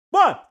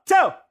1, 2,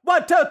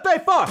 1, 2, 3,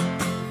 4.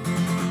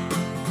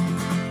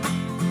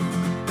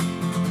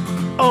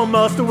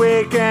 Almost a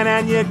weekend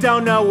and you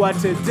don't know what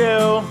to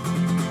do,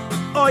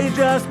 or you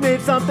just need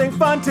something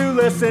fun to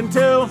listen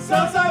to.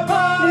 Southside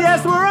Pod!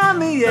 Yes, we're on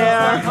the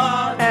air,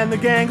 and the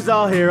gang's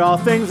all here. All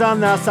things on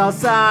the South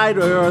Side.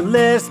 We're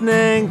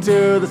listening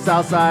to the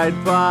Southside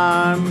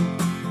Pod.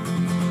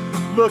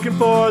 Looking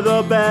for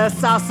the best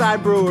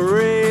Southside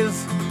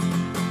breweries,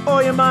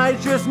 or you might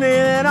just need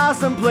an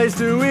awesome place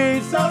to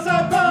eat.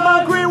 Southside Pod!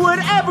 Mount Greenwood,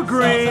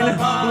 Evergreen,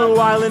 Blue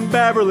Island,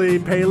 Beverly,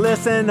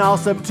 Palos, and all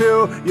sub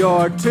 2.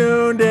 You're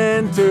tuned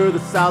into the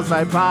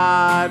Southside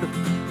Pod.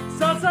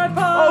 Southside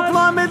Pod! Oak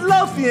Lawn,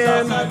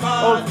 Midlothian, Southside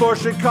Pod! Oak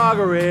Forest,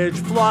 Chicago Ridge,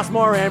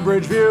 Flossmoor, and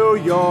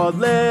Bridgeview. You're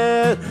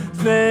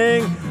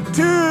listening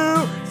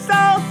to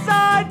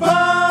Southside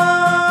Pod!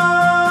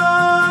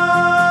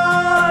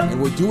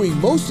 And we're doing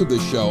most of the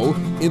show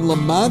in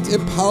Lemont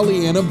and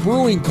Pollyanna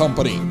Brewing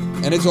Company.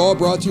 And it's all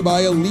brought to you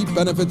by Elite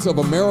Benefits of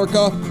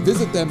America.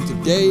 Visit them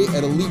today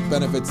at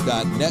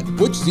elitebenefits.net.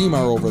 Butch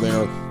Zemar over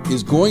there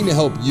is going to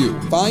help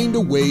you find a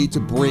way to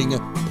bring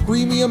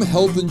premium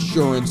health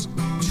insurance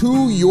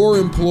to your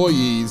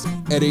employees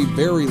at a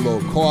very low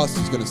cost.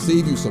 It's going to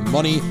save you some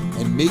money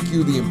and make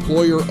you the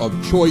employer of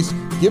choice.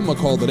 Give them a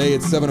call today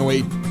at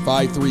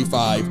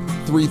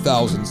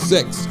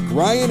 708-535-3006.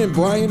 Ryan and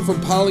Brian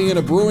from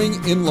Pollyanna Brewing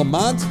in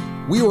Lemont.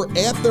 We were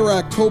at their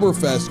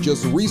Oktoberfest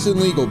just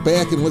recently. Go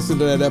back and listen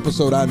to that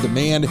episode on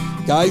demand.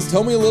 Guys,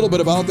 tell me a little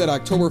bit about that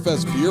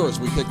Oktoberfest beer as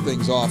we kick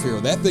things off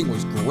here. That thing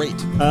was great.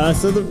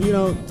 So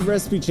the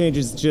recipe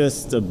changes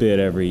just a bit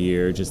every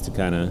year, just to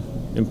kind of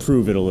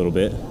improve it a little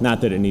bit. Not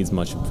that it needs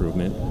much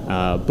improvement,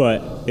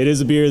 but it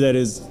is a beer that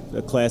is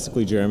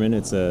classically German.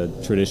 It's a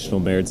traditional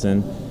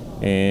Märzen,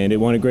 and it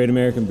won a Great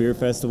American Beer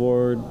Fest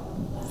award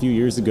a few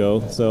years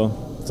ago. So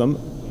some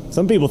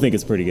people think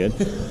it's pretty good.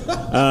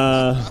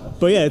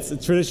 But yeah, it's a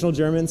traditional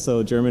German,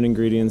 so German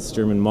ingredients,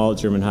 German malt,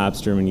 German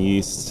hops, German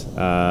yeast,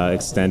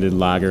 extended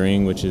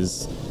lagering, which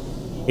is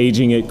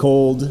aging it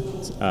cold.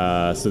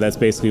 So that's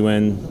basically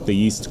when the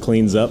yeast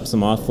cleans up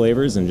some off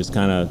flavors and just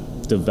kind of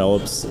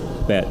develops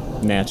that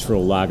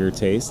natural lager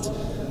taste.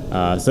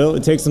 So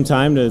it takes some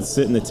time to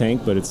sit in the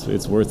tank, but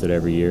it's worth it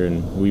every year,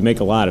 and we make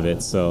a lot of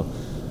it. So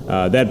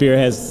that beer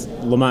has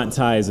Lemont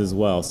ties as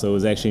well. So it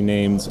was actually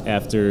named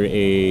after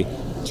a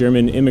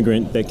German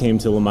immigrant that came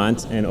to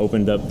Lemont and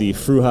opened up the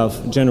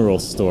Fruhof General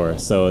Store.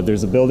 So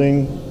there's a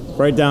building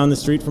right down the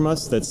street from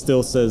us that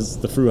still says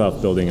the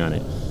Fruhof building on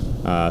it.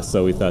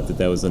 So we thought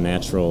that was a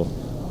natural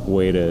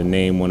way to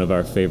name one of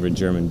our favorite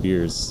German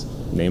beers.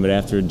 Name it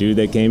after a dude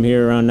that came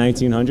here around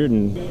 1900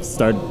 and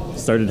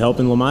started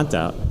helping Lemont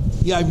out.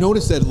 Yeah, I've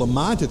noticed that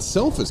Lemont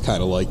itself is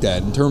kind of like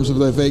that in terms of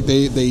the fact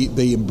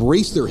they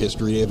embrace their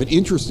history. They have an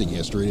interesting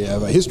history. They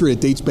have a history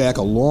that dates back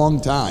a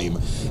long time,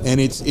 and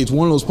it's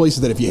one of those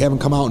places that if you haven't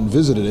come out and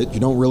visited it,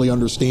 you don't really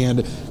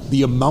understand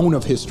the amount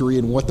of history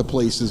and what the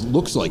place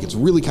looks like. It's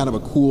really kind of a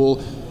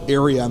cool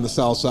area on the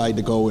south side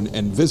to go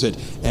and visit.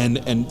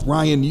 And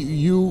Ryan,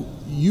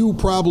 you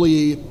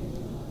probably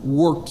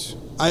worked.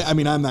 I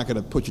mean, I'm not going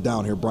to put you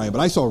down here, Brian,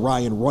 but I saw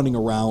Ryan running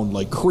around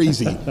like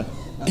crazy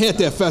at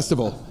that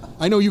festival.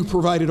 I know you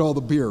provided all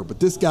the beer,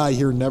 but this guy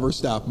here never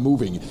stopped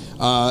moving.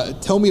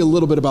 Tell me a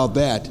little bit about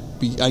that.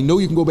 I know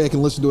you can go back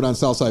and listen to it on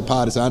Southside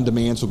Pod. It's on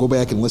demand, so go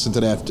back and listen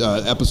to that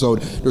episode.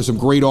 There's some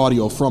great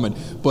audio from it.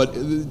 But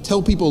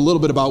tell people a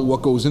little bit about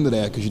what goes into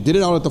that, because you did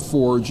it out at the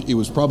Forge. It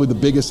was probably the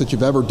biggest that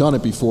you've ever done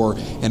it before,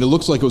 and it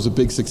looks like it was a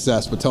big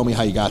success. But tell me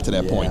how you got to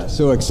that point.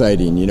 So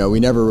exciting. We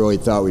never really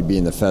thought we'd be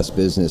in the fest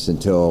business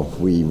until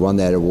we won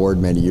that award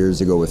many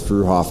years ago with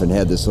Fruhof and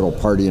had this little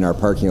party in our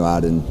parking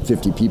lot, and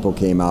 50 people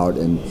came out.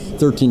 And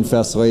 13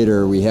 fests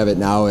later, we have it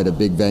now at a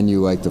big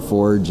venue like the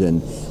Forge,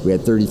 and we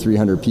had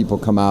 3,300 people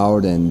come out,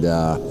 and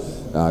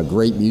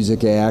great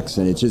music acts,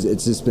 and it's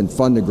just been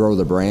fun to grow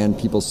the brand.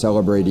 People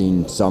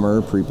celebrating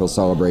summer, people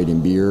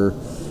celebrating beer,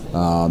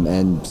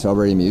 and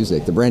celebrating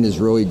music. The brand is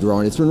really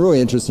growing. It's been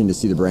really interesting to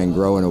see the brand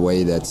grow in a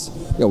way that's,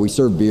 we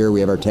serve beer, we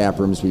have our tap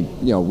rooms,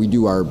 we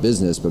do our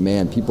business, but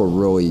man, people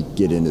really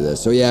get into this.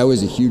 So yeah, it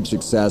was a huge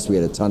success. We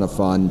had a ton of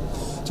fun.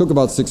 It took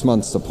about 6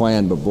 months to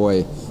plan, but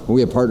boy, when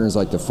we have partners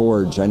like the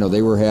Forge, I know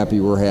they were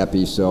happy, we're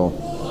happy, so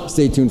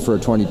stay tuned for a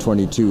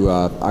 2022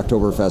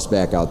 Oktoberfest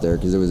back out there,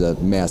 because it was a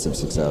massive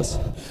success.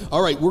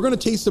 All right, we're going to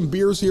taste some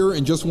beers here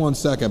in just 1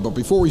 second, but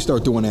before we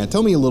start doing that,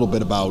 tell me a little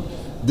bit about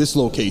this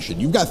location.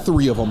 You've got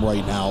 3 of them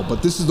right now,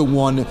 but this is the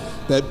one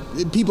that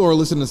people are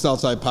listening to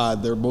Southside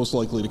Pod, they're most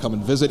likely to come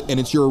and visit, and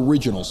it's your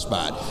original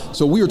spot.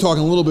 So we were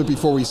talking a little bit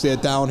before we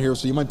sat down here,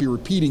 so you might be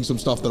repeating some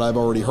stuff that I've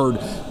already heard,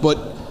 but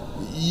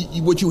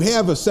what you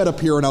have a setup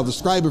here, and I'll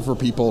describe it for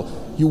people.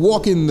 You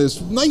walk in this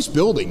nice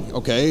building,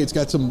 okay? It's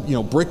got some,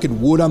 brick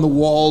and wood on the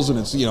walls, and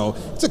it's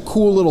a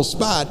cool little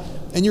spot.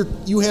 And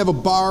you have a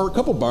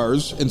couple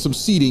bars, and some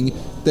seating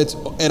that's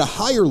at a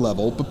higher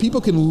level, but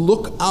people can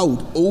look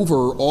out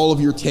over all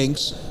of your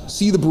tanks,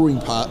 see the brewing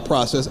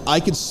process. I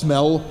could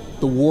smell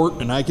the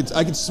wort, and I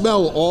could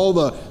smell all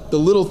the the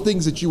little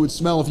things that you would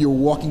smell if you were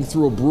walking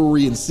through a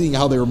brewery and seeing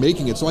how they were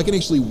making it. So I can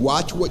actually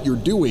watch what you're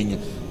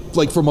doing,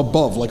 like from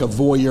above, like a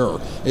voyeur.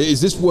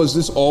 Was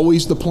this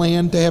always the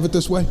plan to have it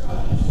this way?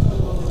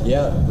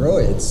 Yeah,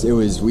 really.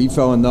 We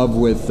fell in love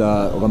with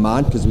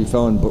Lemont because we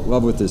fell in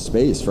love with this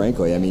space,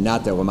 frankly. I mean,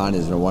 not that Lemont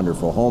isn't a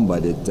wonderful home,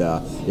 but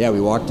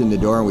we walked in the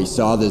door and we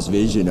saw this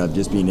vision of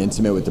just being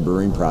intimate with the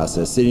brewing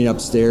process, sitting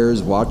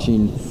upstairs,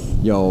 watching,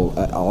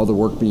 all the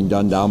work being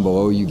done down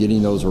below you,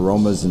 getting those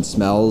aromas and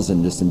smells,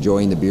 and just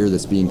enjoying the beer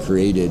that's being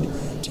created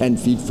 10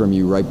 feet from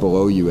you, right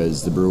below you,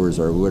 as the brewers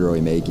are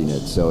literally making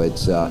it. So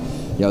it's, that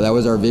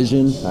was our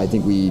vision. I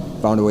think we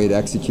found a way to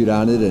execute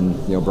on it,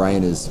 and,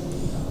 Brian is,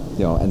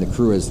 and the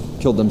crew has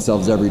killed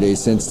themselves every day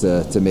since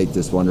to make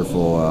this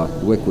wonderful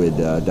liquid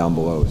down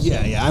below.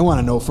 Yeah. I want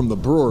to know from the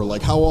brewer,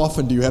 like, how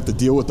often do you have to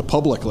deal with the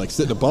public, like,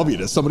 sitting above you?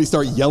 Does somebody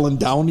start yelling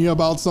down to you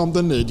about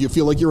something? Do you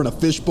feel like you're in a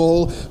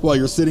fishbowl while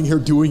you're sitting here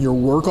doing your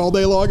work all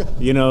day long?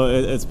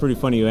 It's pretty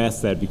funny you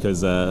ask that,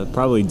 because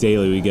probably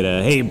daily we get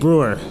a, "Hey,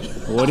 brewer,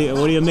 what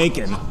are you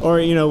making?" Or,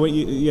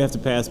 you have to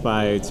pass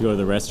by to go to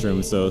the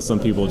restroom, so some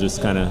people just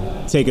kind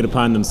of take it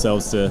upon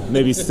themselves to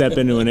maybe step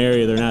into an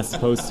area they're not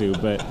supposed to,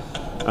 but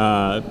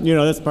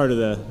that's part of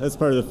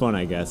the fun,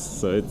 I guess.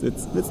 So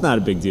it's not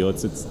a big deal.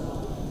 It's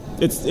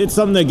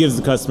something that gives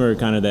the customer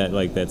kind of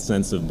that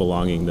sense of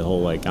belonging. The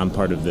whole, like, I'm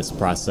part of this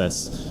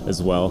process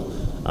as well.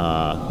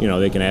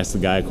 They can ask the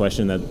guy a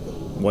question that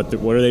what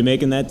are they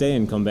making that day,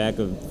 and come back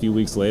a few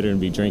weeks later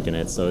and be drinking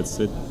it. So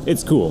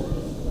it's cool.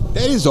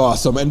 That is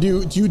awesome. And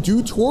do you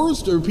do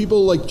tours? Do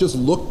people, like, just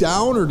look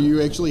down, or do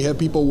you actually have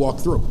people walk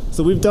through?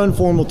 So we've done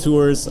formal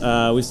tours.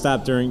 We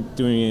stopped doing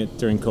it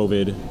during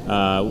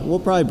COVID. We'll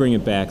probably bring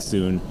it back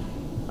soon,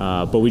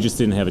 but we just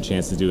didn't have a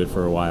chance to do it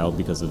for a while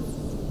because of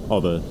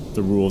all the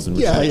rules and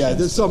restrictions. Yeah.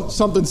 There's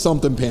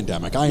something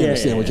pandemic. I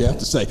understand what you have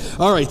to say.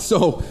 All right,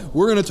 so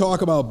we're going to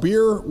talk about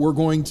beer. We're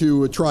going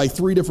to try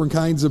 3 different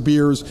kinds of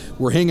beers.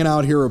 We're hanging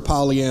out here at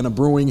Pollyanna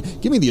Brewing.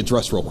 Give me the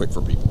address real quick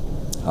for people.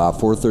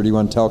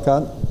 431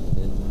 Talcott.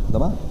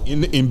 Lemont.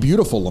 In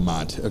beautiful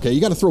Lemont. Okay, you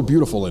got to throw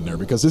beautiful in there,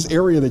 because this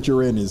area that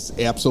you're in is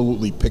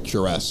absolutely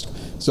picturesque.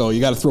 So you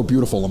got to throw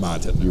beautiful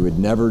Lemont in there. You would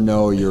never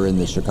know you're in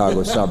the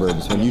Chicago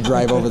suburbs when you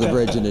drive over the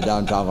bridge into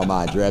downtown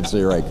Lemont. You're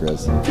absolutely right,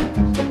 Chris.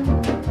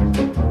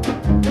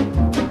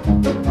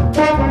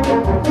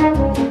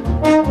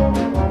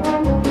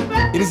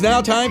 It is now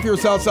time for your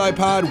Southside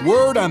Pod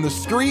Word on the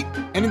Street.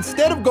 And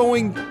instead of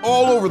going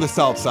all over the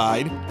South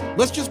Side,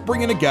 let's just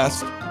bring in a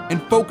guest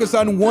and focus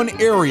on one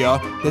area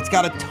that's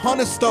got a ton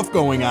of stuff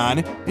going on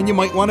and you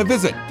might want to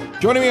visit.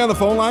 Joining me on the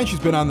phone line, she's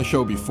been on the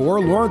show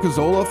before, Lauren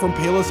Koszola from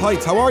Palos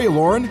Heights. How are you,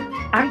 Lauren?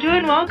 I'm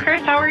doing well,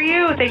 Chris. How are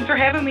you? Thanks for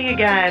having me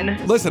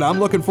again. Listen, I'm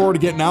looking forward to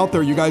getting out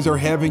there. You guys are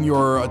having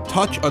your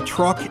Touch a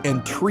Truck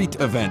and Treat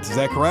event. Is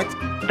that correct?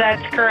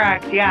 That's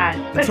correct,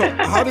 yes. So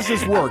how does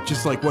this work?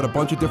 Just like a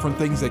bunch of different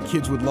things that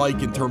kids would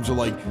like in terms of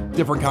like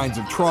different kinds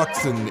of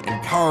trucks and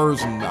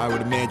cars, and I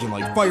would imagine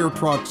like fire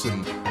trucks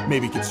and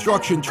maybe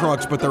construction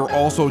trucks, but they're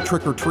also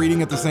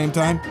trick-or-treating at the same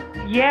time?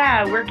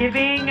 Yeah, we're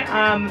giving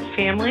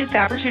families the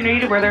opportunity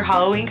to wear their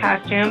Halloween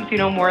costumes,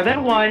 more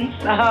than once.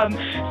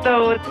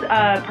 So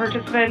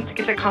participants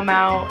get to come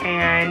out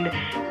and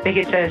they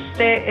get to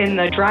sit in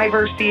the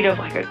driver's seat of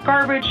like a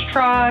garbage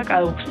truck,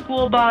 a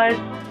school bus,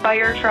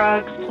 fire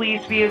trucks,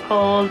 police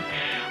vehicles,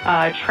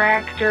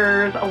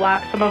 tractors.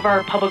 Some of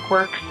our public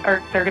works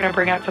they're going to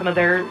bring out some of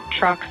their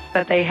trucks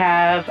that they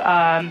have.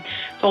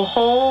 So a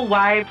whole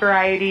wide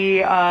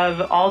variety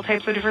of all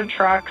types of different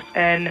trucks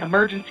and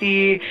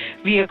emergency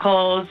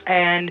vehicles,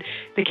 and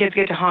the kids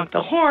get to honk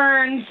the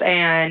horns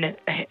and,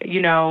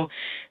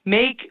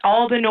 make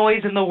all the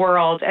noise in the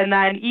world. And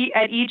then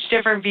at each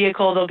different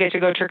vehicle, they'll get to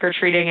go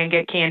trick-or-treating and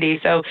get candy.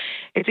 So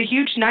it's a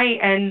huge night,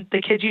 and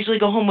the kids usually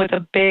go home with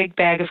a big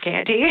bag of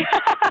candy.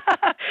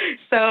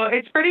 So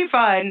it's pretty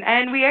fun.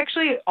 And we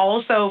actually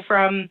also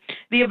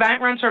the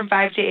event runs from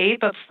 5 to 8,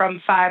 but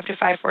from 5 to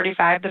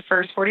 5:45, the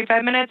first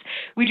 45 minutes,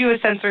 we do a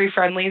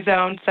sensory-friendly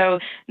zone. So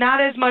not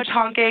as much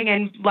honking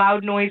and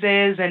loud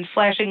noises and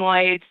flashing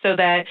lights, so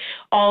that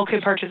all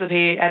can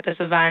participate at this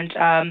event.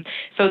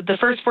 So the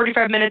first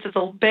 45 minutes is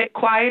a bit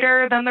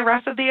quieter than the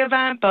rest of the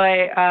event,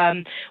 but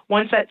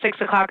once that 6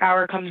 o'clock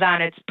hour comes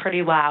on, it's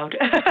pretty loud.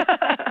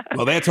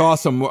 Well, that's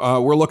awesome.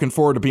 We're looking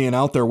forward to being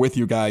out there with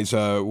you guys.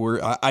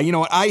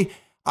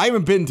 I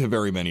haven't been to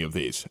very many of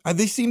these.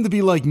 They seem to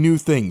be like new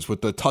things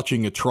with the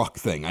touching a truck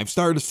thing. I've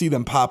started to see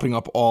them popping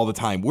up all the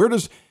time. Where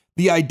does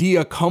the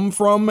idea come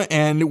from,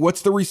 and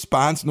what's the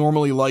response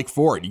normally like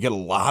for it? You get a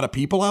lot of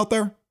people out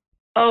there?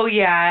 Oh,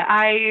 yeah.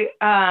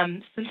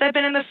 Since I've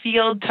been in the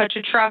field,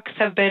 touch-a-trucks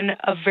have been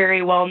a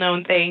very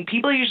well-known thing.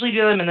 People usually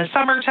do them in the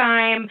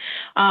summertime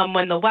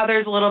when the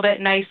weather's a little bit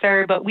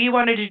nicer, but we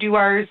wanted to do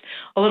ours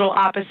a little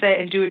opposite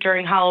and do it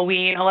during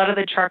Halloween. A lot of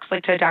the trucks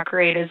like to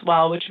decorate as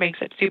well, which makes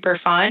it super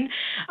fun.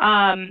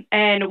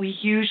 And we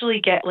usually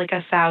get like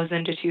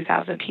 1,000 to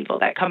 2,000 people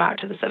that come out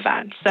to this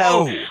event.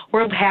 So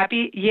we're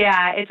happy.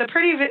 Yeah,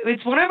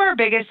 it's one of our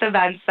biggest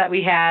events that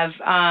we have.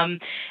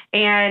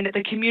 And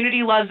the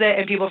community loves it,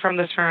 and people from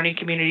the surrounding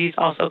communities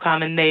also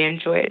come and they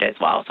enjoy it as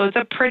well. So it's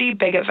a pretty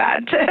big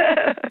event.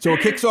 So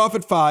it kicks off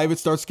at 5. It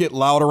starts to get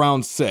loud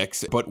around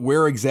 6. But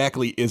where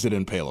exactly is it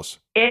in Palos?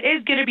 It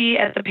is going to be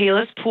at the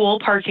Palos Pool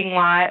parking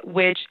lot,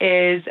 which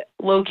is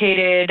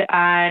located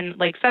on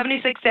like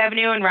 76th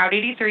Avenue and Route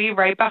 83,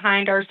 right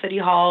behind our City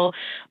Hall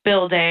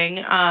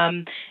building.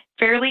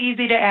 Fairly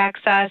easy to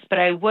access, but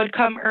I would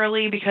come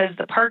early because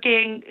the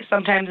parking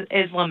sometimes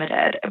is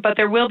limited. But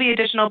there will be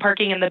additional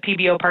parking in the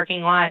PBO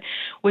parking lot,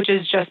 which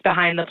is just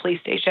behind the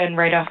police station,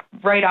 right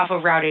off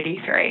of Route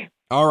 83.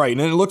 All right,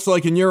 and it looks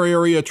like in your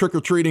area,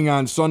 trick-or-treating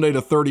on Sunday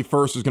the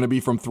 31st is going to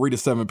be from 3 to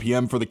 7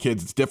 p.m. for the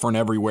kids. It's different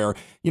everywhere.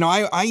 You know,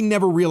 I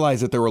never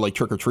realized that there were, like,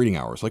 trick-or-treating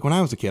hours. Like, when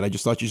I was a kid, I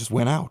just thought you just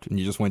went out and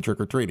you just went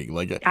trick-or-treating.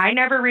 Like, I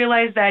never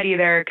realized that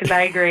either, because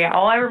I agree.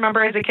 All I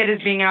remember as a kid is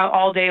being out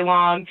all day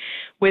long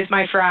with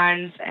my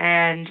friends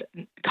and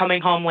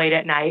coming home late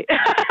at night.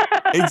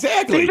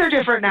 Exactly. Things are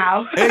different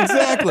now.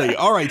 Exactly.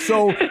 All right,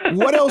 so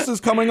what else is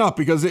coming up?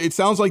 Because it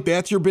sounds like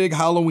that's your big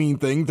Halloween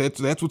thing.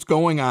 That's what's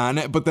going on.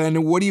 But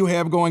then what do you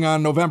have going on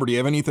in November? Do you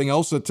have anything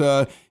else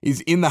that is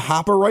in the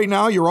hopper right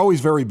now? You're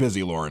always very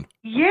busy, Lauren.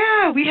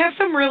 Yeah, we have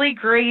some really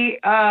great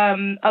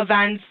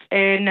events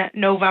in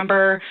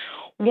November.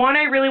 One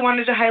I really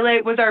wanted to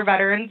highlight was our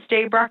Veterans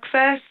Day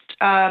breakfast.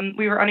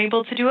 We were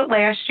unable to do it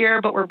last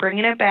year, but we're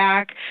bringing it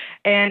back.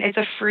 And it's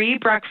a free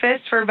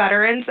breakfast for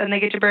veterans, and they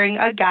get to bring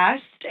a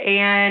guest.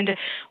 And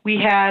we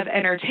have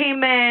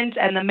entertainment,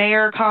 and the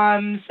mayor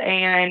comes,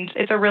 and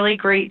it's a really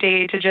great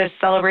day to just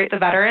celebrate the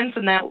veterans.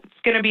 And that's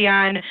going to be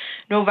on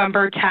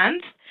November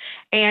 10th.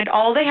 And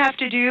all they have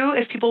to do,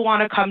 if people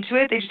want to come to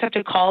it, they just have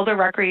to call the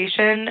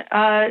recreation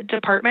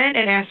department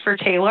and ask for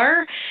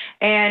Taylor,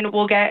 and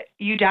we'll get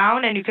you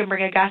down, and you can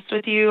bring a guest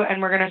with you,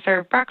 and we're going to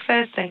serve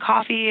breakfast and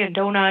coffee and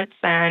donuts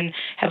and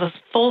have a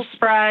full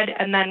spread.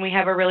 And then we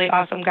have a really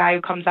awesome guy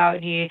who comes out,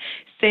 and he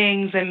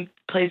sings and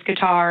plays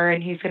guitar,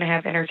 and he's going to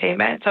have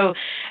entertainment. So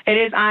it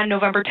is on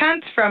November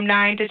 10th from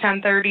 9 to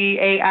 10:30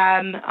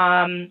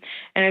 a.m.,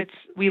 and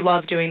we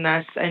love doing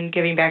this and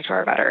giving back to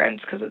our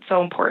veterans because it's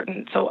so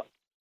important. So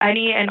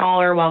any and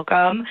all are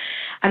welcome.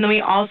 And then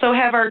we also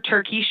have our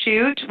turkey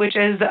shoot, which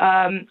is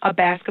a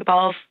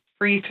basketball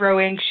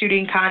free-throwing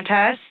shooting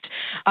contest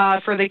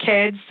for the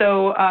kids.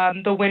 So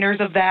the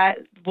winners of that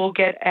will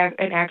get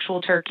an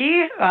actual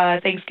turkey,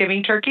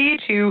 Thanksgiving turkey,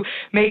 to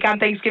make on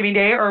Thanksgiving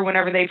Day or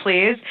whenever they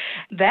please.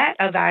 That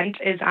event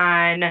is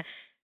on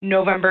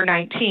November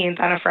 19th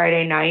on a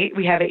Friday night.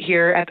 We have it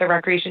here at the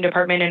Recreation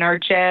Department in our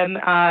gym.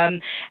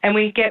 And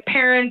we get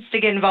parents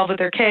to get involved with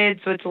their kids.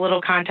 So it's a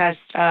little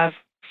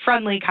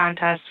friendly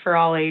contest for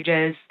all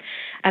ages.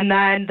 And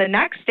then the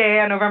next day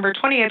on November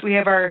 20th, we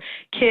have our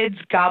Kids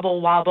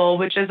Gobble Wobble,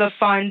 which is a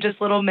fun, just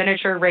little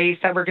miniature race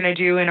that we're going to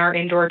do in our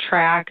indoor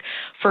track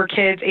for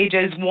kids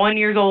ages 1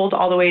 year old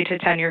all the way to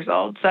 10 years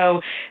old.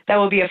 So that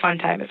will be a fun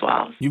time as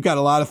well. You've got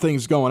a lot of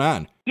things going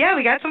on. Yeah,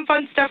 we got some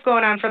fun stuff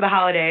going on for the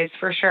holidays,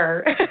 for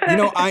sure. You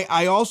know,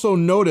 I also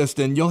noticed,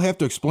 and you'll have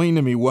to explain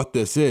to me what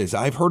this is.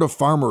 I've heard of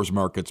farmers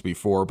markets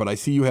before, but I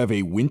see you have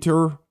a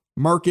winter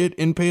market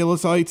in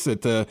Palos Heights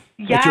at your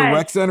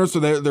rec center. So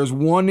there's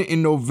one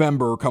in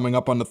November coming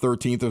up on the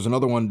 13th. There's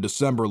another one in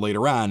December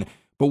later on.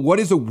 But what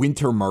is a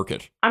winter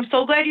market? I'm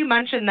so glad you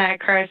mentioned that,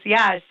 Chris.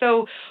 Yeah,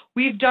 so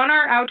we've done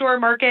our outdoor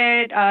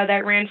market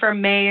that ran from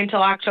May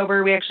until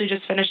October. We actually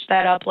just finished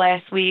that up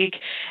last week.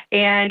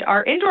 And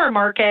our indoor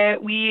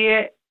market,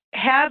 we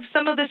have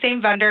some of the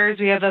same vendors.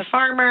 We have a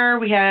farmer,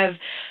 we have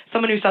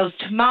someone who sells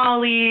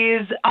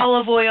tamales,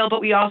 olive oil, but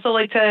we also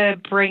like to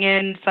bring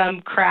in some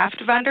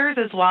craft vendors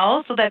as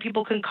well so that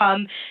people can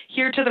come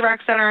here to the rec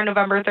center on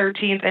November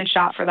 13th and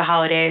shop for the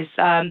holidays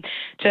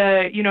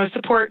to,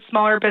 support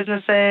smaller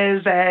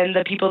businesses and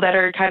the people that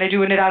are kind of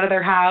doing it out of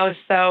their house.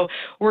 So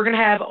we're going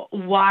to have a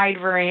wide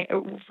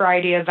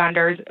variety of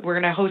vendors. We're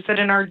going to host it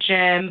in our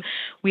gym.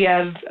 We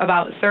have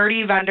about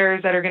 30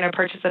 vendors that are going to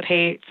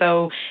participate.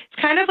 So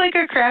it's kind of like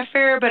a craft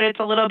fair, but it's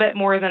a little bit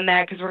more than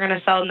that because we're going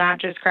to sell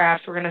not just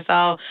crafts. We're going to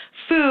sell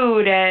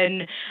food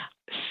and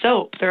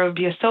soap. There will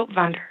be a soap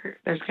vendor.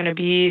 There's going to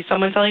be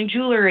someone selling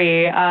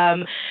jewelry.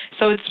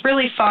 So it's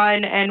really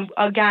fun. And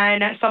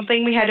again,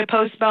 something we had to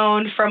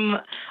postpone from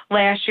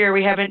last year.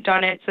 We haven't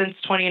done it since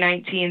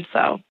 2019.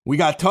 So we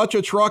got Touch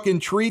a Truck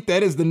and Treat.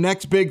 That is the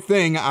next big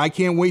thing. I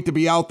can't wait to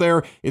be out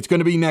there. It's going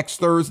to be next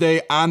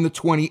Thursday on the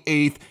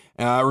 28th.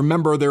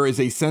 Remember, there is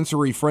a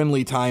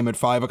sensory-friendly time at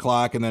 5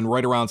 o'clock, and then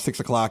right around 6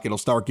 o'clock, it'll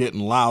start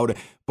getting loud.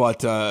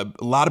 But a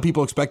lot of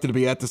people expected to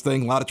be at this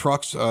thing, a lot of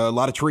trucks, a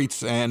lot of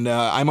treats, and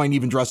I might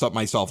even dress up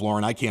myself,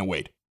 Lauren. I can't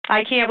wait.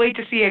 I can't wait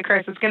to see it,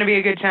 Chris. It's going to be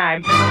a good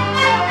time.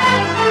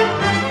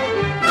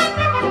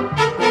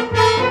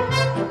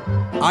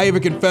 I have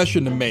a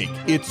confession to make.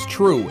 It's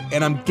true,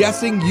 and I'm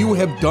guessing you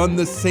have done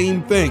the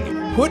same thing.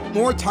 Put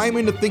more time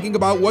into thinking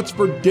about what's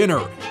for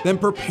dinner than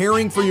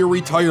preparing for your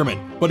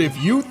retirement. But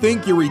if you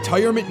think your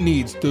retirement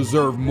needs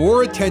deserve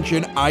more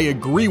attention, I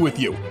agree with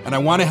you, and I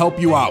want to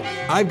help you out.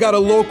 I've got a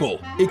local,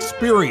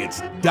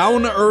 experienced,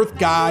 down-to-earth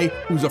guy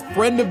who's a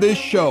friend of this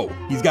show.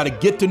 He's got a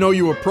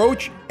get-to-know-you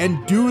approach,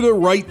 and do the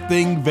right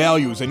thing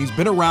values, and he's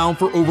been around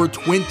for over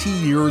 20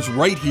 years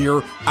right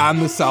here on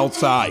the South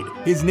Side.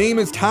 His name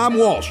is Tom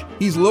Walsh.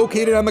 He's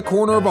located on the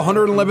corner of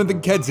 111th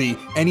and Kedzie,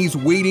 and he's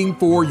waiting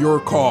for your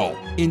call.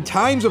 In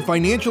times of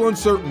financial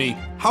uncertainty,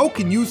 how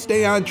can you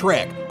stay on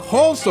track?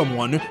 Call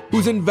someone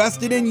who's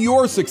invested in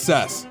your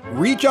success.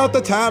 Reach out to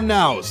Tom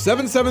now,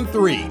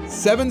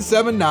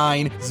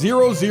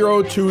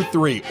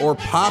 773-779-0023, or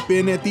pop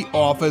in at the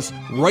office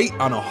right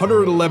on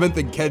 111th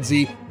and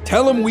Kedzie.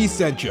 Tell him we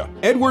sent you.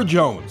 Edward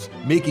Jones,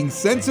 Making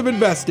Sense of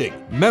Investing,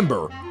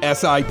 member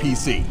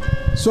SIPC.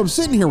 So I'm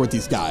sitting here with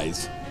these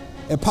guys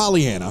at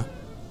Pollyanna,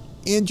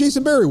 and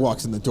Jason Berry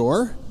walks in the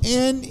door,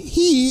 and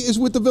he is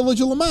with the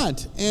Village of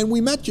Lemont. And we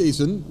met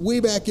Jason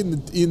way back in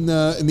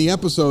the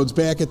episodes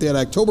back at that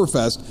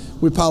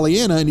Oktoberfest with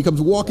Pollyanna, and he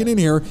comes walking in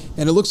here,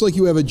 and it looks like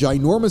you have a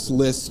ginormous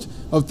list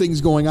of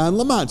things going on in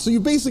Lemont. So you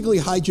basically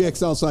hijacked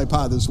Southside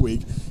Pod this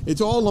week.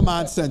 It's all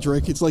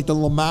Lemont-centric. It's like the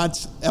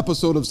Lemont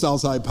episode of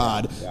Southside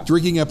Pod,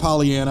 drinking at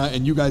Pollyanna,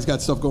 and you guys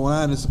got stuff going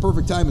on. It's the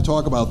perfect time to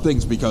talk about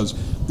things because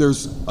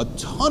there's a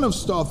ton of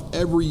stuff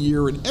every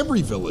year in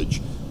every village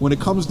when it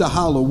comes to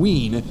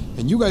Halloween,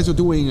 and you guys are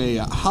doing a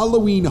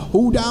Halloween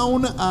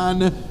hoedown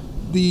on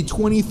the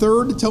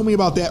 23rd. Tell me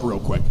about that real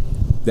quick.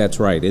 That's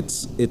right.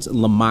 It's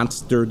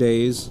Lemontster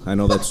days. I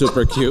know that's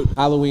super cute.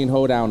 Halloween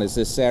hoedown is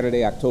this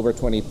Saturday, October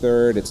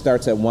 23rd. It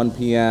starts at 1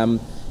 p.m.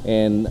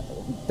 in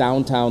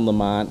downtown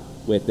Lemont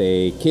with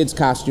a kids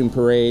costume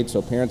parade.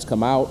 So parents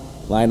come out,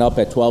 line up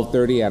at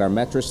 12:30 at our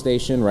metro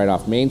station right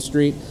off Main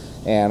Street,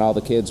 and all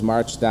the kids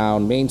march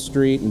down Main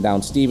Street and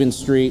down Stevens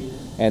Street.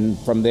 And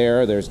from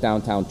there, there's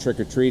downtown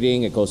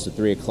trick-or-treating. It goes to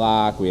 3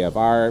 o'clock. We have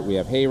art. We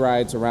have hay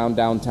rides around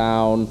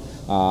downtown.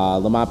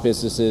 Lemont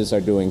businesses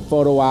are doing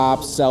photo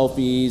ops,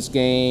 selfies,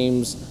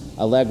 games.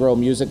 Allegro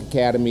Music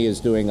Academy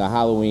is doing a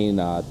Halloween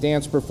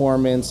dance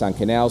performance on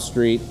Canal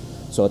Street.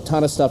 So a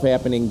ton of stuff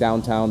happening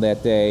downtown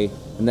that day.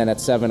 And then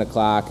at 7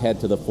 o'clock,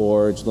 head to the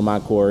Forge,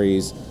 Lemont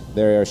Quarries.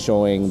 They're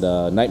showing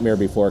the Nightmare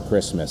Before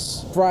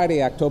Christmas.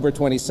 Friday, October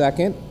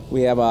 22nd,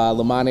 we have a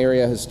Lemont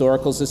Area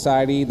Historical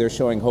Society. They're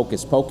showing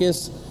Hocus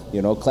Pocus,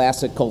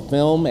 classic cult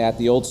film at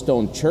the Old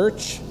Stone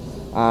Church.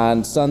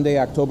 On Sunday,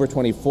 October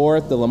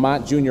 24th, the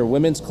Lemont Junior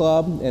Women's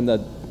Club in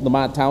the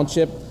Lemont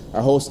Township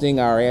are hosting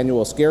our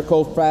annual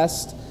Scarecrow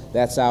Fest.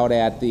 That's out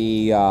at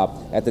the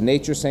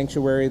Nature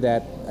Sanctuary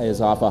that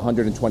is off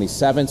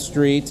 127th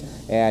Street.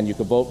 And you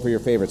can vote for your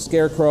favorite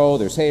scarecrow.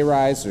 There's hay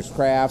rides, there's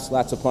crafts,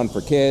 lots of fun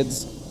for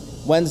kids.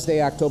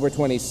 Wednesday, October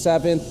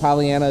 27th,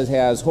 Pollyanna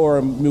has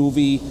horror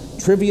movie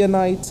trivia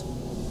night.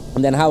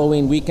 And then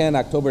Halloween weekend,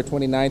 October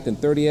 29th and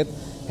 30th,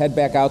 head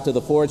back out to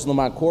the Forge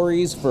Lemont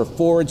Quarries for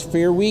Forge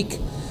Fair Week.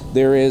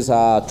 There is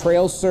a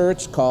trail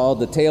search called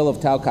The Tale of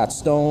Talcott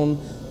Stone.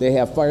 They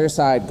have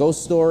fireside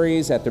ghost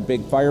stories at their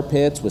big fire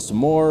pits with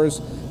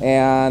s'mores.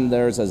 And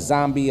there's a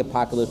zombie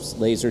apocalypse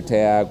laser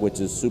tag, which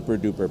is super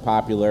duper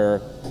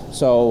popular.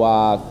 So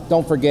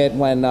don't forget,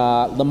 when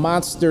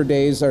Lemontster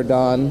days are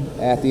done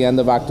at the end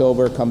of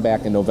October, come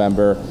back in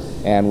November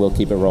and we'll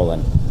keep it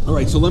rolling. All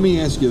right, so let me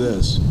ask you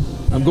this.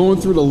 I'm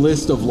going through the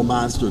list of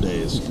Lemontster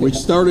days, which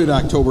started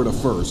October the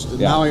 1st.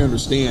 And now I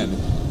understand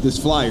this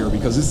flyer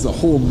because this is a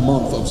whole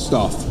month of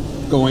stuff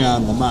going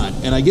on in Lemont.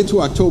 And I get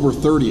to October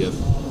 30th,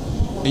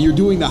 and you're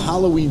doing the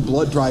Halloween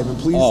blood drive, and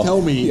please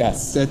tell me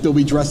that they'll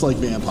be dressed like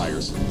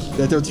vampires,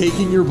 that they're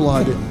taking your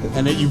blood,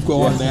 and that you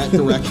go in that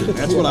direction.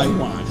 That's what I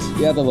want.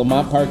 Yeah, the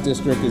Lemont Park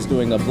District is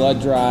doing a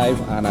blood drive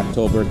on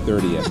October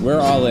 30th. We're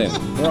all in.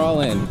 We're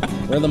all in.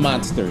 We're the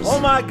Monsters. Oh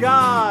my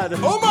God!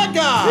 Oh my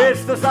God!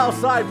 It's the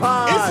Southside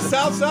Pod! It's the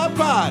Southside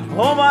Pod!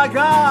 Oh my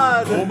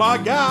God! Oh my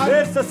God!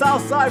 It's the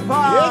Southside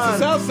Pod! It's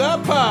the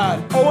Southside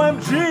Pod!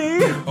 OMG!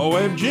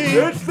 OMG!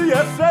 It's the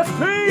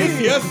SSP! It's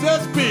the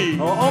SSP!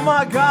 Oh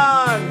my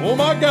God! Oh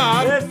my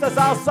God! It's the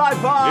Southside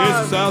Pod!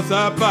 It's the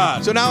Southside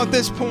Pod! So now at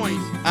this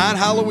point, on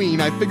Halloween,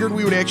 I figured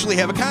we would actually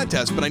have a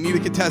contest, but I need a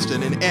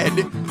contestant, and Ed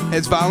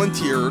has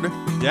volunteered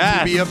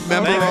to be a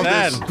member of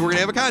this. We're going to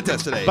have a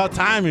contest today. About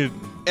time you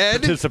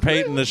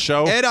participate in this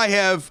show. Ed, I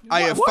have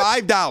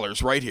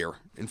 $5 right here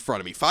in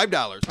front of me.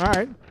 $5. All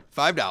right.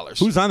 $5.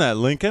 Who's on that,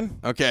 Lincoln?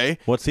 Okay.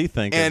 What's he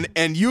thinking?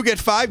 And you get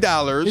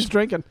 $5. He's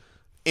drinking.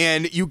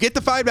 And you get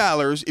the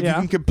 $5 if you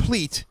can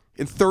complete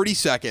in 30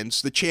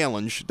 seconds the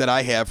challenge that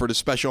I have for the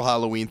special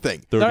Halloween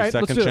thing.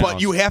 30-second challenge.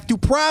 But you have to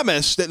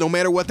promise that no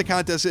matter what the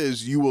contest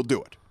is, you will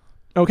do it.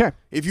 Okay.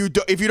 If you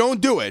don't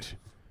do it,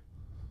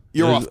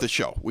 you're off the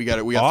show. We got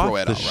to throw it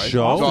out, right?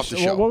 Show? It's off the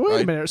show. Well,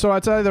 wait a minute. So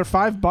it's either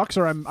 $5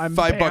 or I'm $5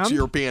 banned? or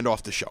you're banned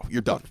off the show.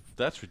 You're done.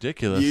 That's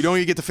ridiculous. You don't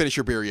even get to finish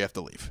your beer. You have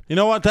to leave. You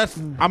know what?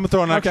 I'm gonna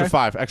throw an extra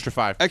 $5. Extra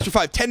 $5. Extra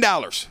 $5.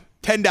 $10.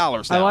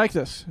 $10 now. I like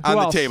this. On Who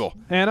the else? table.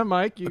 Hannah,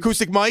 Mike.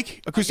 Acoustic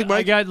Mike.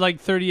 I got like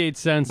 38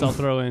 cents. I'll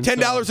throw in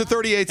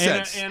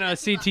 $10.38. and a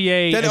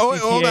CTA.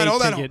 Hold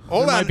on. Ticket.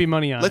 There might be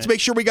money on Let's it. make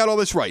sure we got all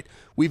this right.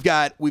 We've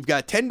got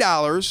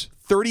 $10,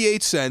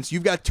 38 cents.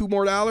 You've got $2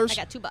 more. I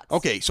got $2.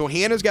 Okay, so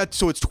Hannah's got,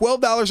 so it's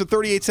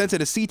 $12.38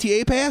 and a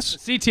CTA pass?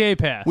 CTA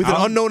pass. With an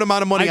unknown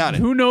amount of money on it.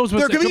 Who knows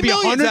what's there could be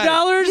millions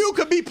 $100? You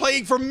could be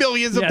playing for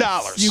millions of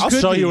dollars. I'll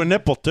show you a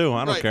nipple, too.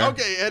 I don't care.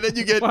 Okay, and then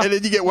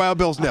you get Wild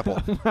Bill's nipple.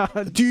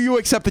 Do you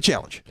accept the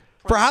challenge?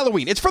 For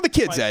Halloween. It's for the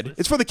kids, Ed.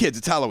 It's for the kids.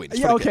 It's Halloween. It's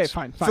for the kids.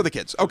 Fine. For the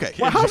kids. Okay.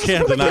 Well, you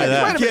can't deny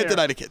that. You can't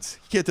deny the kids.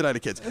 You can't deny the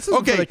kids. This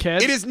isn't for the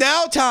kids. It is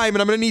now time,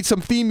 and I'm going to need some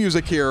theme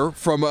music here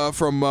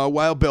from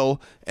Wild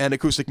Bill and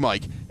Acoustic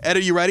Mike. Ed, are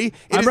you ready?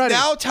 I'm ready. It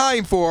is now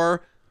time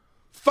for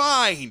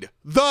Find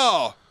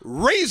the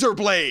Razor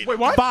Blade. Wait,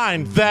 what?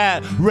 Find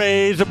that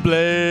razor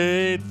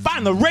blade.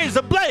 Find the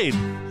razor blade.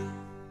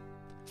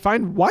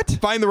 Find what?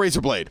 Find the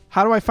razor blade.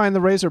 How do I find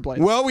the razor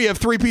blade? Well, we have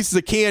 3 pieces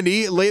of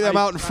candy. Lay them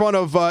out in front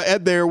of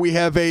Ed. There, we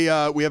have a.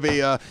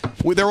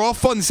 They're all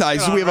fun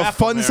size. So we have a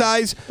fun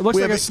size. It looks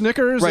like a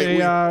Snickers, right,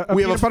 a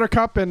peanut butter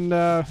cup, and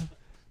I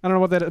don't know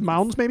what that is.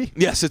 Mounds, maybe.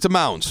 Yes, it's a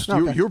Mounds.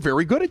 Okay. You're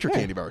very good at your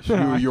candy bars.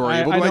 Yeah. You're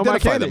able to I know my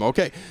identify candy. them.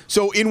 Okay,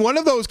 so in one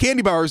of those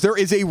candy bars, there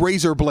is a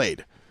razor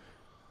blade.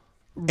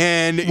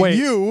 And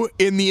you,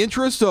 in the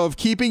interest of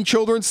keeping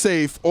children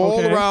safe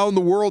all around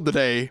the world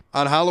today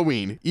on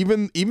Halloween,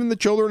 even the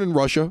children in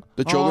Russia,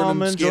 the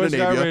children in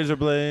Scandinavia, razor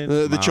blade.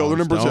 the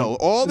children in Brazil,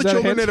 all the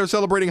children that are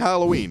celebrating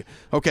Halloween,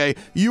 okay,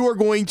 you are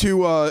going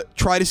to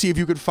try to see if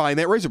you can find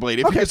that razor blade.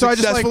 If you so I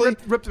just successfully,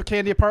 rip the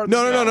candy apart?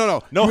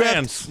 No. No You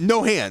hands.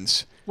 No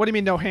hands. What do you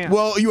mean no hands?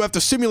 Well, you have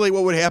to simulate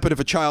what would happen if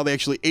a child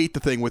actually ate the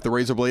thing with the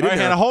razor blade All in right,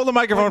 there. Hannah, hold the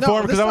microphone for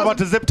him because I'm about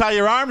to zip tie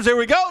your arms. Here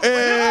we go.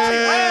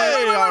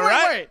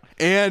 Wait.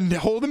 And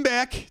hold him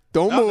back.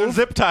 Don't They're move.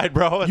 zip tied,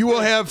 bro. You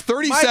will have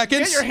 30 Mike,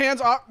 seconds. Get your hands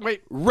off.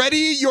 Wait.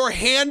 Ready your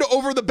hand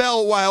over the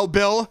bell, Wild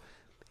Bill.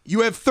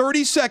 You have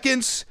 30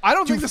 seconds I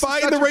don't to think this is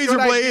find such the a razor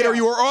good blade idea. or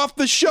you are off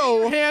the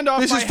show. Get your hand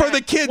off this my is for the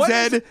hand. kids, What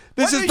Ed. is-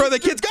 This what is are for the you-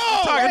 kids. Go!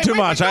 Talking too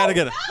much. I had to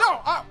get it. No.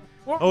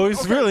 Oh,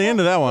 he's really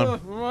into that one.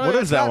 What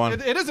is that one?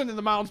 It isn't in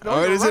the Mounds bar.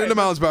 Oh, it isn't in the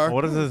Mounds bar.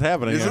 What is this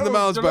happening? It's here? in the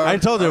Mounds bar. I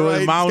told you, All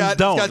right, Mounds he's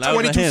don't. got That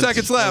was a 22 hint.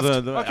 seconds left.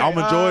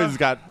 Almond Joy's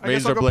got I guess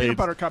razor I'll go blades. peanut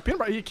butter cup. Peanut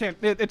butter, you can't.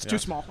 It's too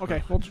small.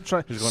 Okay, we'll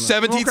try.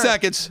 17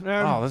 seconds.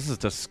 Oh, this is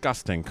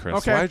disgusting, Chris.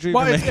 Okay. Why'd you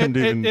Well, even make him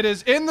do it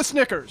is in the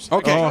Snickers.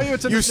 Okay. I'll tell you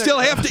it's in You the still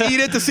Snickers. have to eat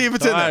it to see if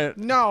it's in there.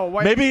 No.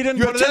 Wait. Maybe he didn't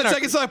You put have it 10 in there.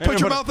 seconds left. Maybe Put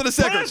your put mouth in the Put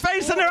Snickers. his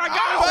face in there. I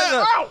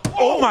got it.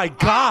 Oh, my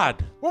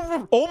God.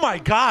 Oh, my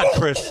God,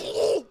 Chris.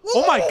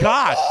 Oh, my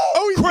God.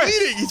 Oh, he's Chris.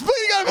 bleeding. He's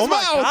bleeding out of his Oh,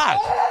 my mouth. God.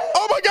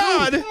 Oh, my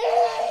God.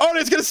 Oh,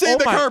 it's going to save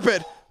the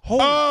carpet.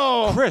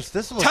 Oh, Chris,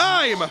 this was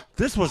time.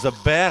 This was a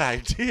bad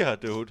idea,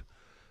 dude.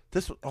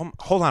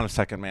 Hold on a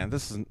second, man.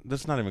 This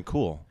is not even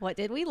cool. What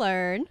did we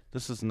learn?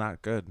 This is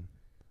not good.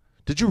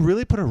 Did you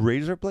really put a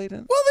razor blade in?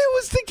 Well, that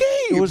was the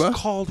game. It was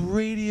called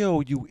radio,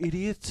 you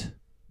idiot.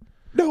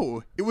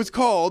 No, it was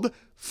called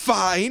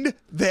Find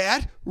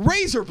That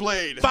Razor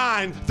Blade.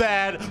 Find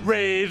that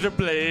razor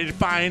blade.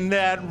 Find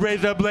that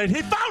razor blade.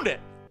 He found it.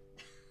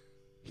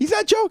 He's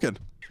not joking.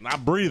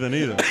 Not breathing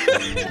either.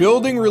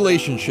 Building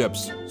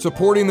relationships,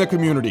 supporting the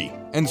community,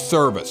 and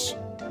service.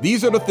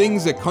 These are the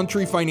things that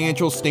Country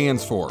Financial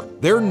stands for.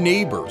 They're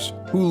neighbors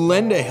who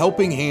lend a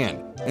helping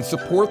hand and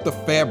support the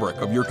fabric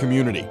of your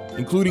community,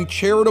 including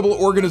charitable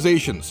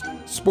organizations,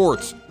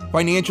 sports,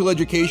 financial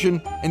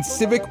education, and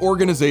civic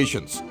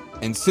organizations.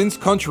 And since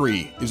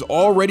Country is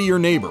already your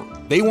neighbor,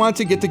 they want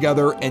to get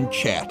together and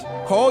chat.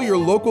 Call your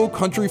local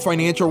Country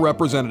Financial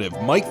representative,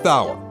 Mike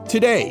Thauer,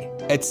 today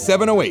at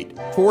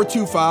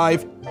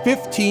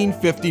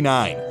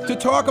 708-425-1559 to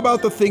talk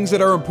about the things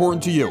that are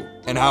important to you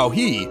and how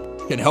he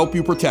can help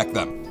you protect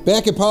them.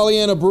 Back at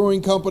Pollyanna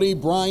Brewing Company,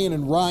 Brian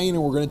and Ryan,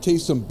 and we're going to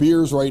taste some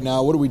beers right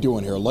now. What are we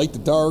doing here? Light to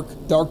dark,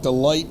 dark to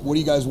light? What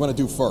do you guys want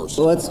to do first?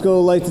 Let's go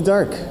light to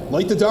dark.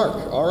 Light to dark.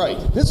 All right.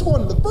 This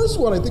one, the first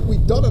one, I think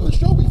we've done on the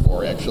show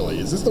before, actually.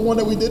 Is this the one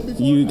that we did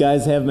before? You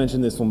guys have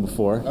mentioned this one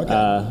before.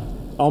 Okay.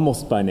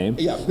 Almost by name.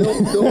 Yeah,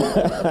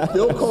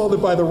 Bill called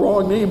it by the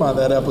wrong name on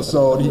that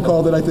episode. He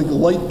called it, I think,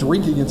 light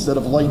drinking instead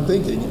of light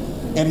thinking.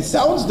 And it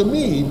sounds to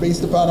me,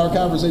 based upon our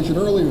conversation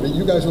earlier, that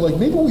you guys are like,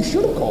 maybe we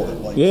should have called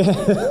it light. Yeah, I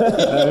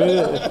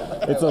mean,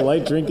 it's a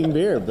light drinking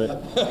beer,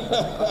 but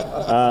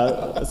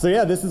so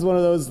yeah, this is one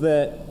of those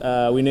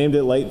that we named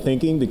it light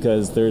thinking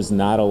because there's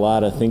not a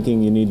lot of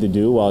thinking you need to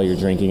do while you're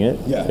drinking it.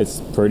 Yeah. It's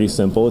pretty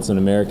simple. It's an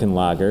American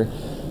lager.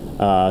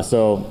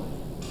 So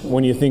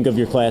when you think of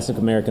your classic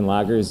American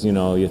lagers, you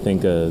know, you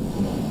think of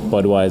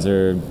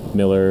Budweiser,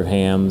 Miller,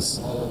 Hamm's,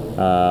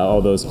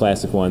 all those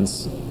classic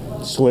ones.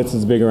 Schlitz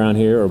is big around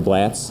here, or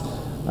Blatz,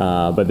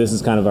 but this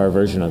is kind of our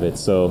version of it.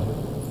 So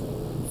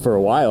for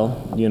a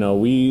while, you know,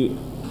 we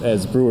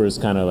as brewers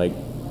kind of like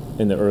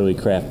in the early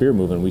craft beer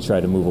movement, we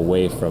tried to move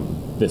away from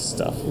this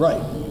stuff.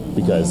 Right.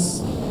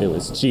 Because it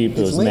was cheap,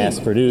 it was lame. mass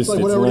produced, It's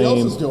like what everybody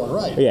else is doing,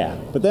 right. Yeah,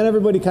 but then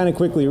everybody kind of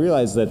quickly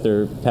realized that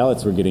their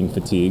palates were getting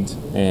fatigued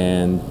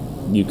and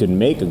you could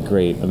make a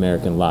great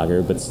American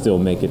lager, but still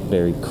make it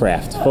very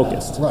craft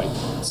focused. Right.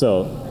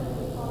 So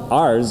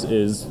ours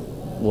is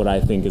what I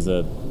think is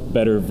a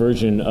better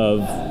version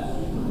of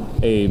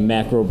a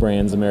macro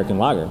brand's American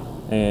lager.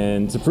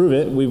 And to prove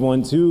it, we've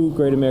won 2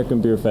 Great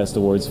American Beer Fest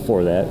awards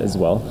for that as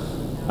well.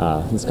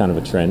 It's kind of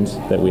a trend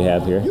that we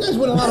have here. You guys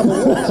win a lot of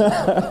awards.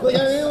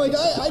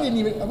 I didn't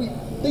even. I mean,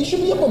 they should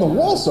be up on the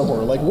wall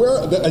somewhere. Like,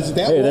 where is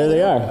that? Hey, there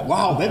they are.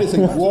 Wow, that is a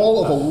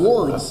wall of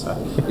awards.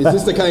 Is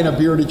this the kind of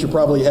beer that you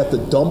probably have to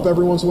dump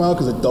every once in a while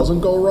because it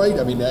doesn't go right?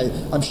 I mean,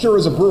 I'm sure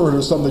as a brewer,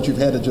 there's some that you've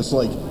had to just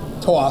like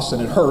toss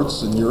and it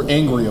hurts and you're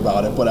angry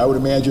about it. But I would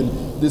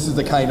imagine this is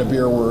the kind of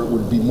beer where it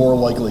would be more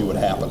likely it would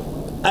happen.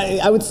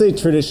 I would say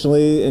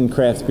traditionally in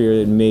craft beer,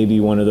 it may be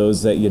one of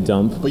those that you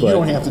dump. But you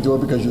don't have to do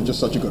it because you're just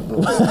such a good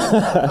brewer.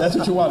 That's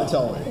what you want to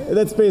tell me.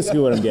 That's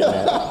basically what I'm getting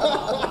at.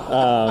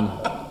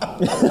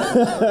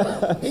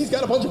 He's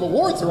got a bunch of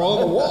awards. They're all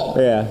on the wall.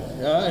 Yeah.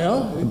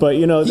 But,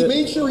 he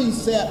made sure he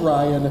sat,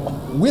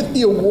 Ryan, with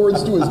the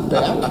awards to his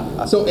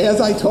back. So as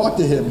I talked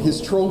to him,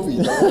 his trophy.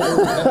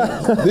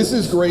 This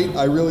is great.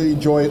 I really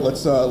enjoy it.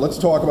 Let's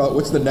talk about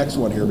what's the next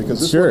one here,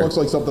 because this one looks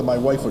like something my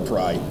wife would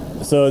try.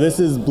 So this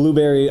is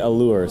Blueberry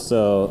Allure.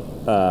 So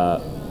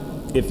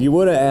if you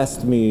would have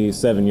asked me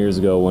 7 years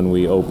ago when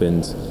we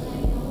opened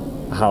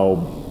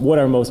what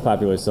our most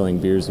popular selling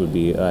beers would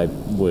be, I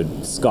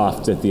would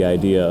scoffed at the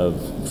idea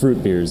of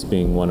fruit beers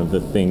being one of the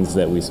things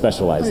that we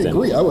specialized in. I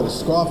agree. I would have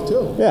scoffed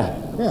too. Yeah.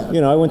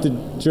 I went to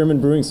German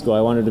brewing school.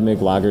 I wanted to make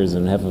lagers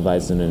and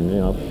Hefeweizen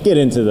and get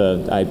into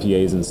the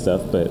IPAs and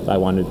stuff, but I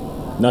wanted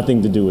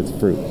nothing to do with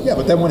fruit. Yeah,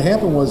 but then what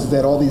happened was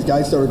that all these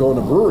guys started going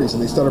to breweries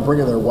and they started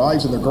bringing their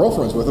wives and their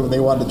girlfriends with them and they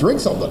wanted to drink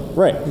something.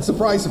 Right. And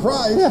surprise,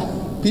 surprise,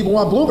 people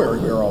want blueberry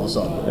beer all of a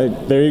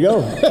sudden. There you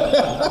go.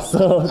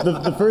 So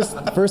the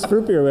first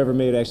fruit beer we ever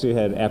made actually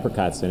had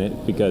apricots in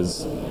it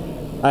because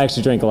I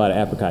actually drank a lot of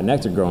apricot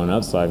nectar growing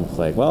up, so I was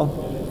like, well,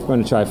 if we're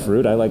going to try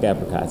fruit, I like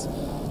apricots.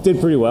 Did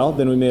pretty well.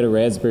 Then we made a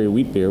raspberry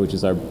wheat beer, which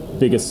is our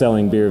biggest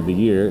selling beer of the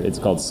year. It's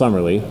called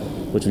Summerly,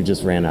 which we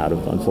just ran out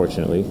of,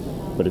 unfortunately.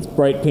 But it's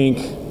bright pink,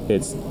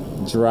 it's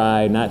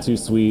dry, not too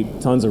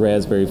sweet, tons of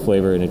raspberry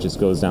flavor, and it just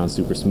goes down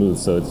super smooth.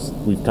 So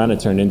we've kind of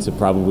turned into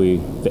probably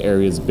the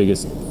area's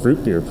biggest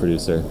fruit beer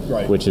producer,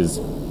 which is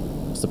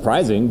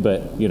surprising,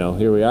 but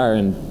here we are,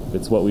 and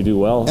it's what we do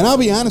well. And I'll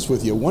be honest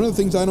with you, one of the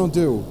things I don't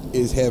do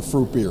is have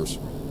fruit beers.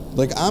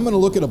 Like, I'm going to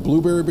look at a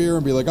blueberry beer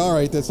and be like, all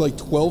right, that's like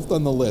 12th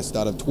on the list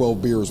out of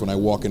 12 beers when I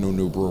walk into a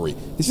new brewery.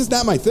 It's just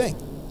not my thing.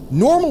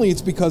 Normally,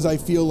 it's because I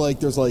feel like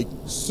there's like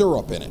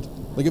syrup in it.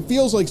 Like, it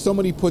feels like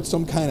somebody put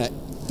some kind of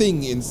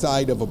thing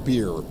inside of a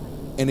beer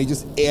and they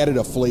just added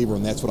a flavor,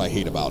 and that's what I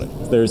hate about it.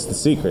 There's the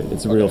secret.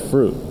 It's real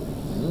fruit.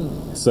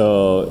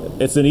 So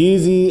it's an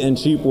easy and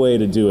cheap way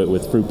to do it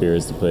with fruit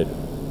beers, to put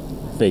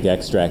fake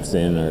extracts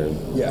in or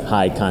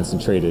high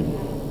concentrated,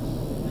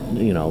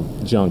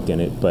 junk in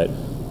it. But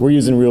we're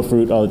using real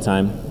fruit all the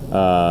time.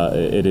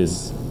 It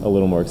is a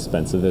little more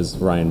expensive, as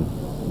Ryan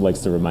likes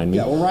to remind me.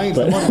 Yeah, well, Ryan's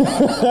the money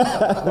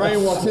guy.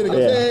 Ryan walks in and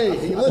goes,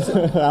 hey,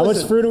 listen. How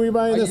much fruit are we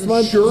buying this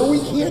month? Sure we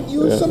can't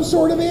use some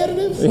sort of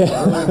additive?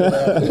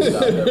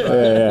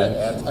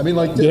 Yeah. I mean,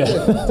 like,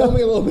 tell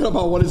me a little bit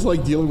about what it's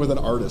like dealing with an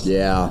artist.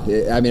 Yeah,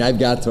 I mean, I've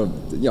got to,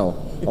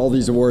 all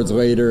these awards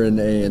later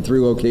and 3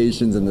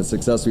 locations and the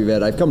success we've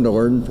had, I've come to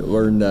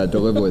learn to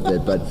live with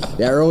it. But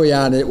yeah, early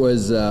on it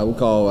was we'll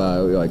call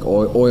like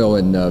oil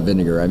and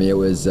vinegar. I mean, it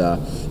was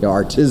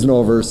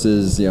artisanal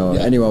versus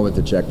anyone with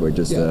the checkbook.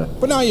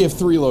 But now you have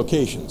 3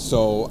 locations,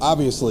 so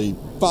obviously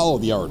follow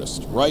the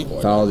artist, right?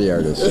 Follow the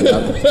artist.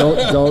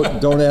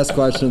 Don't ask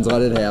questions.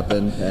 Let it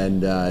happen,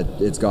 and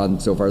it's gone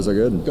so far so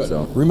good.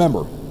 So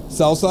remember,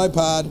 Southside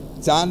Pod.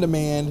 It's on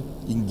demand.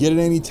 You can get it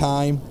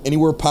anytime,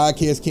 anywhere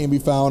podcasts can be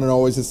found, and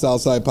always at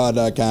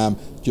southsidepod.com.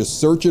 Just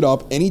search it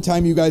up.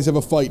 Anytime you guys have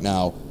a fight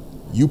now,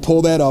 you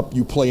pull that up,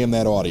 you play in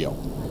that audio.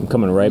 I'm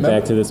coming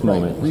back to this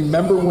moment.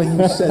 Remember when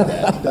you said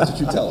that. That's what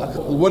you tell it.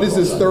 What is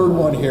this third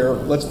one here?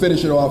 Let's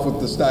finish it off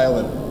with the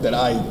style that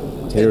I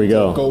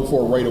go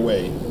for right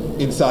away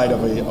inside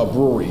of a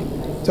brewery.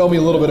 Tell me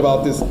a little bit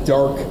about this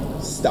dark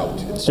stout.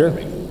 Sure.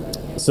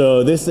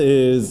 So this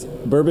is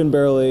bourbon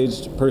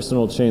barrel-aged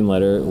personal chain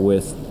letter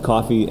with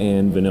coffee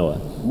and vanilla.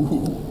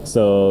 Ooh.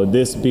 So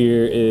this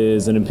beer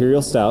is an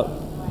imperial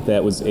stout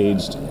that was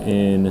aged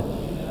in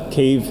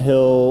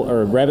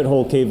Rabbit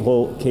Hole Cave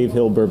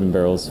Hill bourbon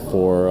barrels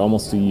for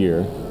almost a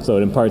year. So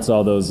it imparts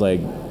all those like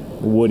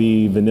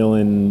woody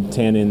vanillin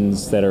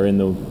tannins that are in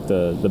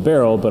the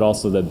barrel, but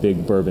also the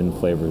big bourbon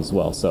flavor as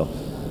well. So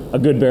a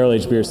good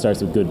barrel-aged beer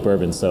starts with good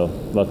bourbon. So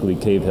luckily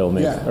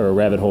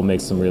Rabbit Hole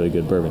makes some really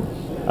good bourbon.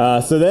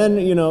 So then,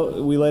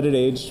 we let it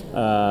age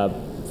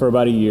for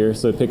about a year,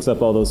 so it picks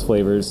up all those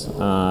flavors,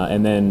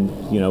 and then,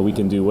 we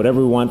can do whatever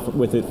we want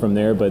with it from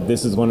there, but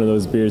this is one of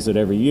those beers that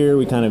every year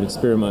we kind of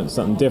experiment with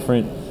something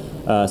different.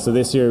 So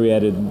this year we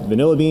added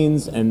vanilla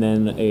beans and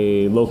then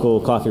a local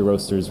coffee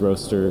roaster's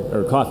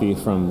coffee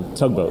from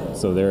Tugboat.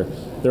 So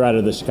they're out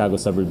of the Chicago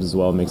suburbs as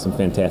well, make some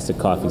fantastic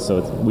coffee,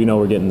 so we know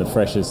we're getting the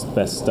freshest,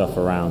 best stuff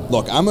around.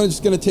 Look, I'm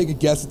just going to take a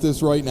guess at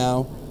this right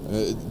now.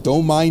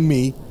 Don't mind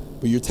me.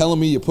 But you're telling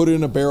me you put it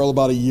in a barrel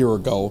about a year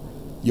ago.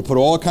 You put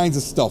all kinds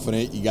of stuff in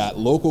it. You got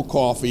local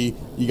coffee.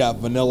 You got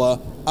vanilla.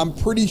 I'm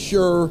pretty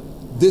sure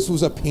this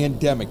was a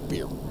pandemic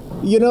beer.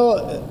 You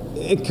know,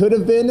 it could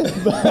have been.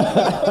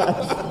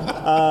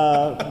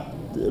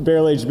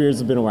 Barrel-aged beers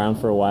have been around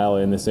for a while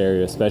in this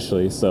area,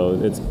 especially. So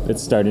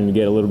it's starting to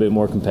get a little bit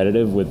more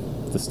competitive with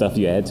the stuff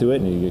you add to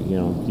it,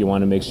 and you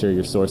want to make sure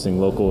you're sourcing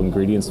local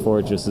ingredients for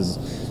it. Just as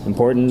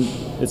important,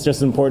 it's just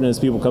as important as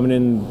people coming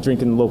in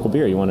drinking local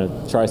beer. You want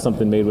to try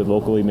something made with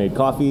locally made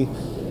coffee,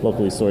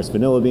 locally sourced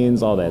vanilla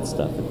beans, all that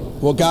stuff.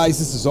 Well, guys,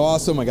 this is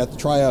awesome. I got to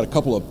try out a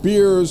couple of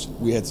beers.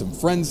 We had some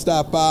friends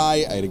stop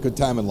by. I had a good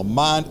time in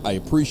Lemont. I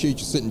appreciate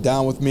you sitting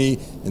down with me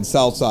in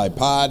Southside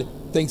Pod.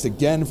 Thanks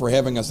again for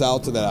having us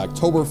out to that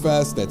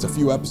Oktoberfest. That's a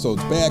few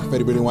episodes back. If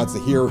anybody wants to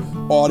hear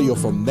audio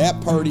from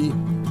that party,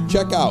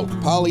 check out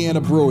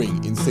Pollyanna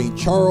Brewing in St.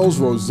 Charles,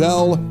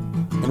 Roselle,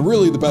 and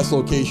really the best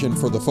location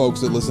for the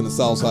folks that listen to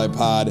Southside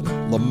Pod,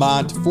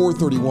 Lemont,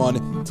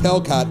 431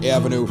 Talcott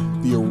Avenue,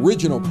 the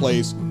original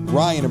place.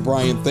 Ryan and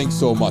Brian, thanks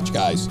so much,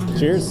 guys.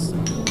 Cheers.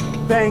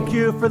 Thank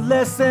you for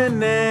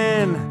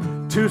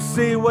listening to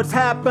see what's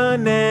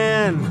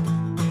happening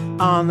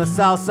on the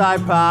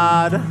Southside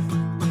Pod.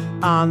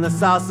 On the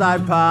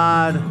Southside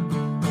Pod.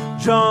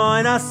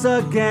 Join us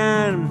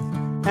again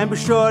and be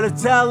sure to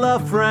tell a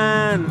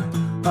friend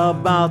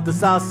about the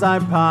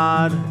Southside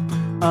Pod.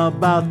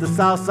 About the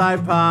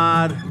Southside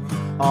Pod.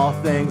 All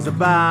things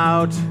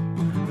about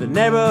the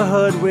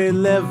neighborhood we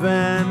live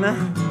in.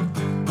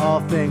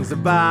 All things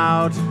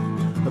about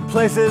the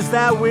places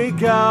that we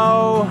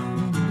go.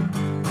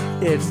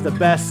 It's the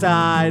best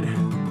side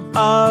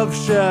of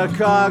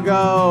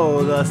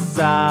Chicago, the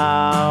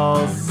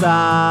South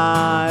Side.